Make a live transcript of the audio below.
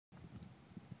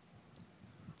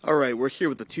Alright, we're here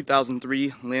with the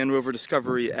 2003 Land Rover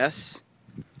Discovery S.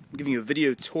 I'm giving you a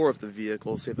video tour of the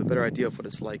vehicle so you have a better idea of what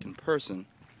it's like in person.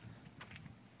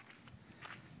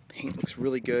 Paint looks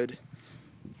really good.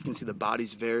 You can see the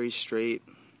body's very straight.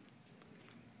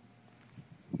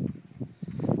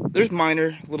 There's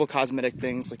minor little cosmetic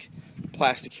things like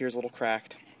plastic here is a little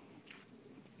cracked.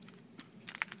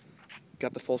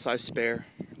 Got the full-size spare.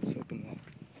 Let's open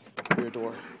the rear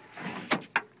door.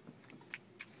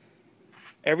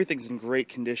 Everything's in great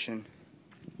condition.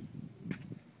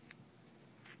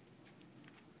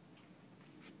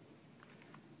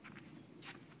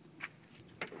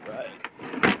 Right.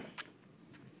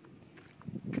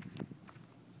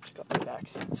 Check out the back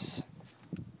seats.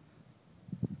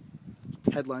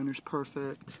 Headliner's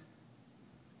perfect.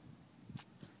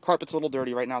 Carpet's a little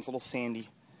dirty right now, it's a little sandy.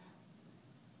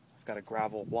 I've got a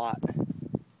gravel lot,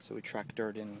 so we track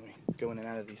dirt in when we go in and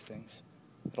out of these things.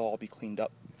 It'll all be cleaned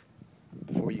up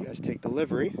before you guys take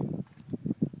delivery.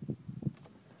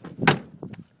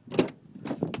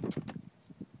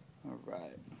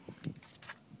 Alright.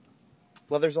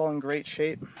 Leather's all in great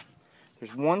shape.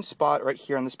 There's one spot right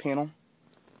here on this panel.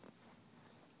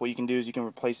 What you can do is you can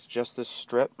replace just this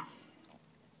strip.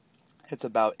 It's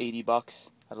about $80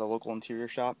 at a local interior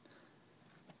shop,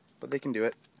 but they can do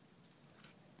it.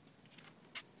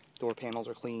 Door panels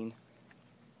are clean.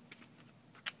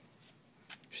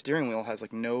 Steering wheel has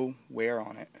like no wear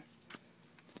on it.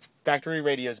 Factory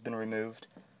radio's been removed.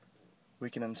 We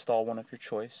can install one of your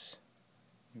choice.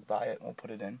 You buy it and we'll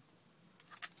put it in.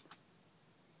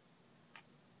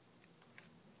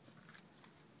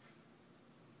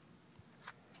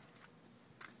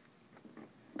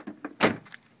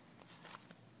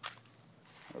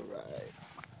 Alright.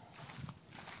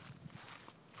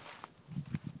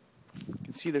 You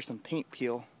can see there's some paint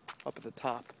peel up at the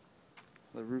top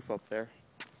of the roof up there.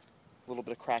 A little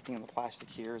bit of cracking in the plastic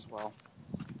here as well.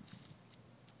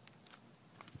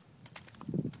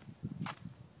 I'll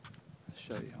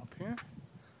show you up here.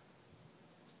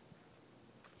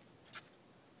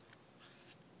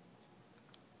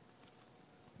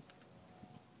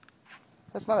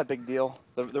 That's not a big deal.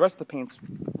 The rest of the paint's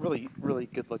really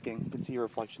good looking. You can see your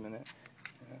reflection in it.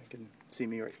 You can see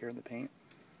me right here in the paint.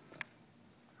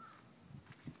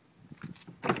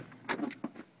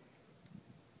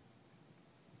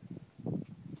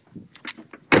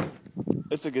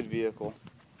 It's a good vehicle.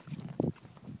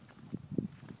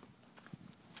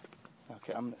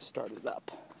 Okay, I'm going to start it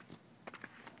up.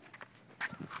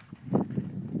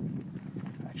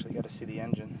 Actually, got to see the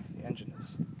engine. The engine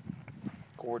is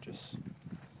gorgeous.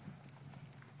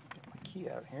 Get my key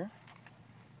out here.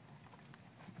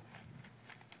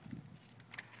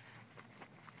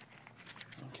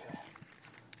 Okay.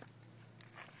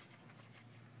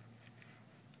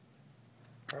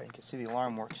 Alright, you can see the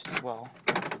alarm works as well.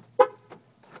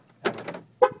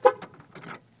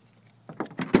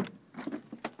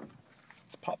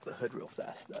 Pop the hood real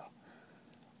fast though.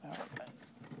 Alright.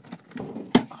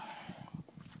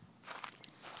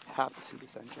 Have to see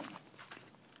this engine.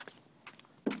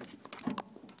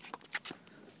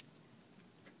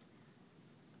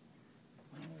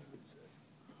 Where is it?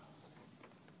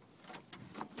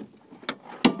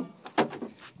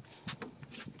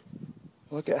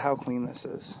 Look at how clean this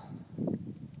is.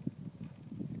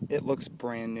 It looks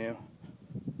brand new.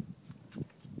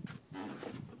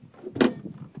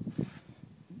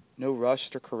 No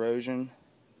rust or corrosion.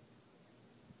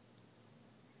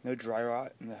 No dry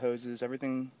rot in the hoses.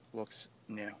 Everything looks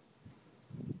new.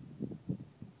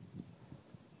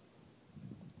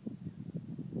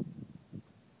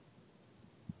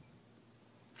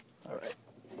 Alright.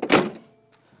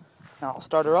 Now I'll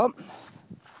start her up.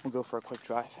 We'll go for a quick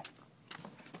drive.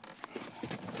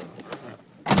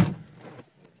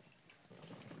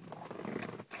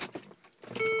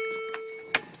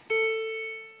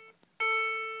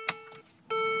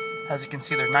 As you can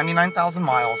see, there's 99,000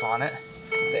 miles on it.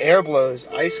 The air blows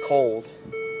ice cold.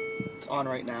 It's on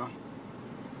right now.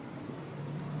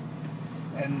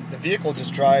 And the vehicle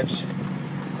just drives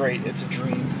great. It's a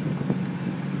dream.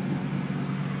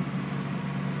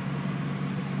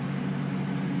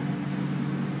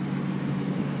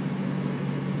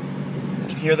 You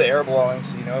can hear the air blowing,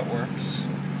 so you know it works.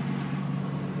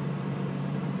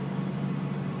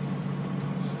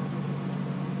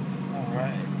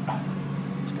 Alright.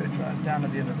 Drive down to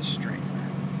the end of the street.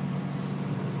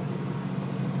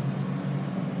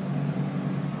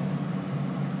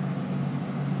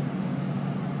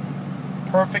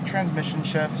 Perfect transmission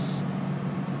shifts.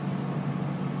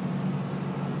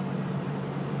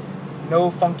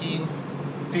 No funky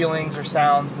feelings or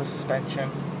sounds in the suspension.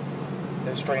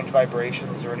 No strange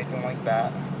vibrations or anything like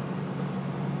that.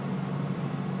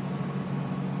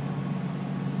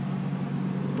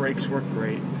 Brakes work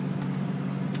great.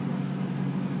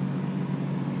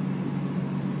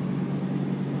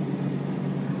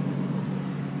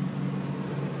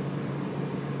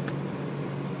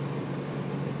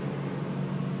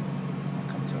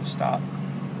 Come to a stop.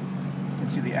 You can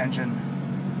see the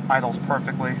engine idles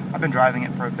perfectly. I've been driving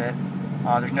it for a bit.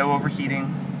 There's no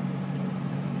overheating.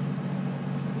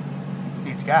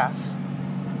 Needs gas,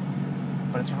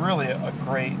 but it's really a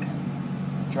great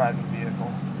driving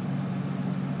vehicle.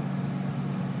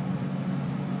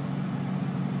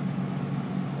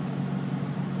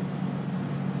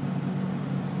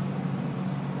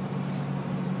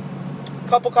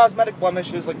 Couple cosmetic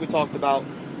blemishes like we talked about,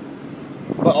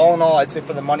 but all in all, I'd say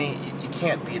for the money, you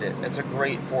can't beat it. It's a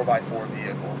great 4x4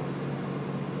 vehicle.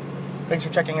 Thanks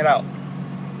for checking it out.